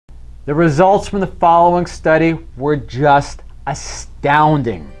The results from the following study were just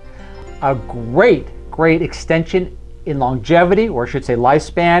astounding. A great extension in longevity, or I should say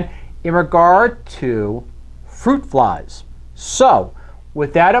lifespan, in regard to fruit flies. So,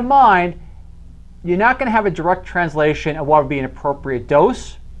 with that in mind, you're not going to have a direct translation of what would be an appropriate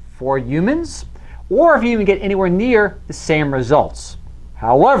dose for humans, or if you even get anywhere near the same results.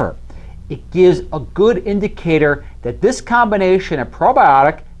 However, it gives a good indicator that this combination of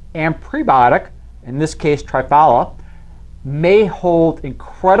probiotic and prebiotic, in this case Triphala, may hold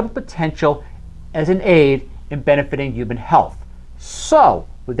incredible potential as an aid in benefiting human health. So,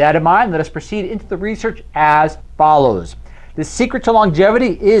 with that in mind, let us proceed into the research as follows. The secret to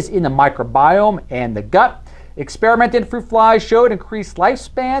longevity is in the microbiome and the gut. Experimented fruit flies showed increased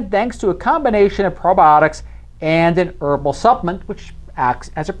lifespan thanks to a combination of probiotics and an herbal supplement which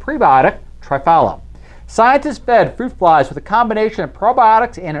acts as a prebiotic, Triphala. Scientists fed fruit flies with a combination of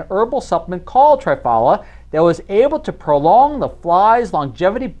probiotics and an herbal supplement called Triphala that was able to prolong the flies'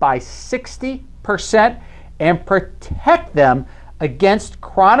 longevity by 60% and protect them against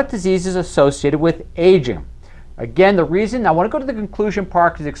chronic diseases associated with aging. Again, the reason, I want to go to the conclusion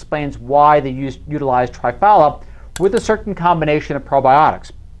part because it explains why they utilize Triphala with a certain combination of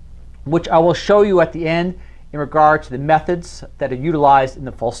probiotics, which I will show you at the end in regard to the methods that are utilized in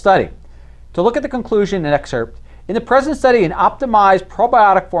the full study. To look at the conclusion and excerpt, in the present study, an optimized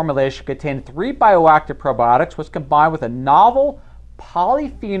probiotic formulation containing 3 bioactive probiotics was combined with a novel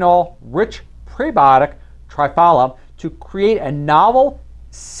polyphenol-rich prebiotic, Triphala, to create a novel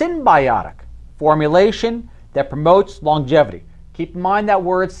symbiotic formulation that promotes longevity. Keep in mind that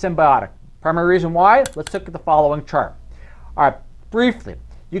word symbiotic. Primary reason why? Let's look at the following chart. All right, briefly,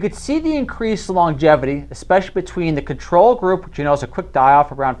 you could see the increased longevity, especially between the control group, which you know is a quick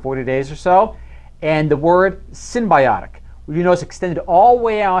die-off around 40 days or so, and the word symbiotic, which you know is extended all the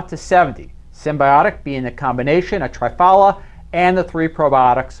way out to 70. Symbiotic being the combination of Triphala and the 3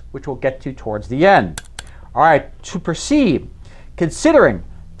 probiotics, which we'll get to towards the end. All right, to proceed, considering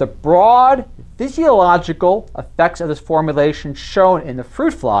the broad physiological effects of this formulation shown in the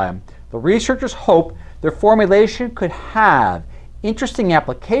fruit fly, the researchers hope their formulation could have interesting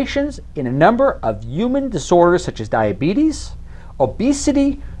applications in a number of human disorders such as diabetes,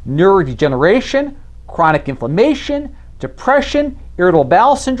 obesity, neurodegeneration, chronic inflammation, depression, irritable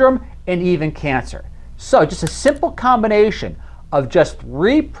bowel syndrome, and even cancer. So just a simple combination of just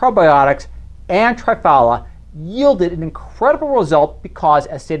 3 probiotics and Triphala yielded an incredible result because,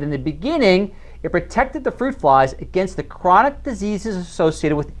 as stated in the beginning, it protected the fruit flies against the chronic diseases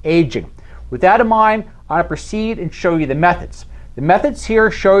associated with aging. With that in mind, I'm going to proceed and show you the methods. The methods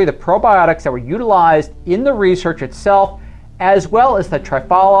here show you the probiotics that were utilized in the research itself, as well as the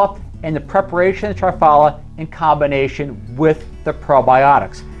Triphala and the preparation of the Triphala in combination with the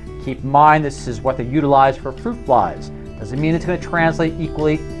probiotics. Keep in mind this is what they utilize for fruit flies. Doesn't mean it's going to translate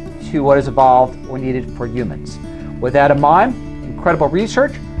equally to what is evolved or needed for humans. With that in mind, incredible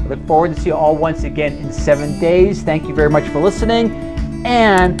research. I look forward to see you all once again in 7 days. Thank you very much for listening,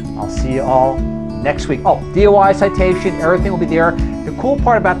 and I'll see you all next week. Oh, DOI citation, everything will be there. The cool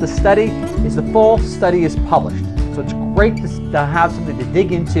part about the study is the full study is published. So it's great to have something to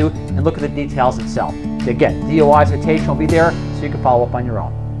dig into and look at the details itself. Again, DOI citation will be there so you can follow up on your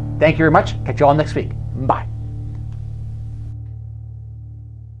own. Thank you very much. Catch you all next week. Bye.